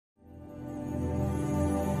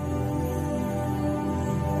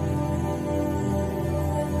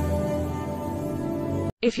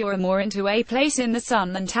If you're more into a place in the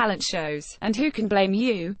sun than talent shows, and who can blame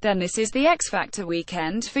you, then this is the X Factor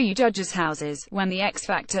weekend for you judges' houses, when the X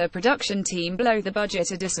Factor production team blow the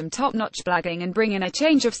budget, add some top-notch blagging and bring in a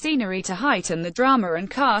change of scenery to heighten the drama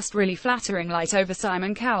and cast really flattering light over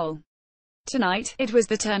Simon Cowell. Tonight, it was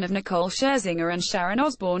the turn of Nicole Scherzinger and Sharon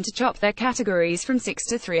Osbourne to chop their categories from 6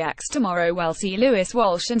 to 3 acts tomorrow, while C. Lewis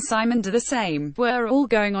Walsh and Simon do the same. We're all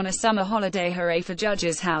going on a summer holiday, hooray for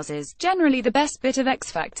judges' houses, generally the best bit of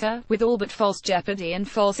X Factor, with all but false jeopardy and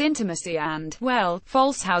false intimacy and, well,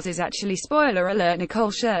 false houses. Actually, spoiler alert, Nicole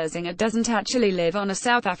Scherzinger doesn't actually live on a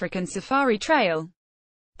South African safari trail.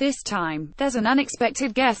 This time, there's an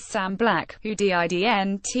unexpected guest, Sam Black, who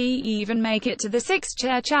didn't even make it to the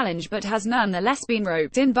 6-chair challenge but has nonetheless been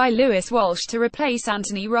roped in by Lewis Walsh to replace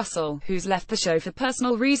Anthony Russell, who's left the show for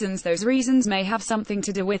personal reasons. Those reasons may have something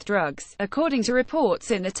to do with drugs, according to reports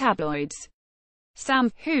in the tabloids.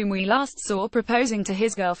 Sam, whom we last saw proposing to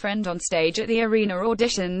his girlfriend on stage at the arena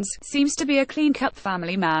auditions, seems to be a clean-cut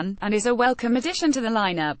family man, and is a welcome addition to the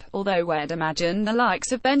lineup, although we'd imagine the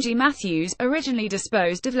likes of Benji Matthews, originally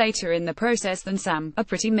disposed of later in the process than Sam, are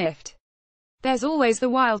pretty miffed. There's always the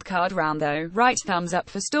wild card round though, right? Thumbs up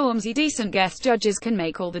for Stormzy. Decent guest judges can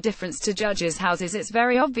make all the difference to judges' houses. It's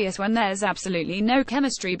very obvious when there's absolutely no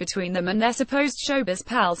chemistry between them and their supposed showbiz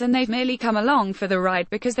pals, and they've merely come along for the ride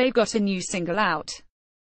because they've got a new single out.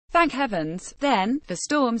 Thank heavens, then, for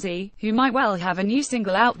Stormzy, who might well have a new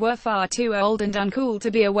single out. We're far too old and uncool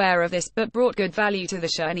to be aware of this, but brought good value to the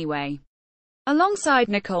show anyway. Alongside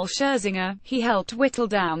Nicole Scherzinger, he helped whittle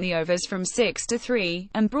down the overs from 6 to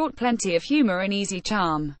 3, and brought plenty of humor and easy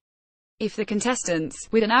charm. If the contestants,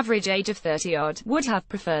 with an average age of 30-odd, would have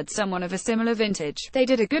preferred someone of a similar vintage, they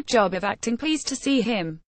did a good job of acting. Pleased to see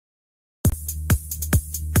him.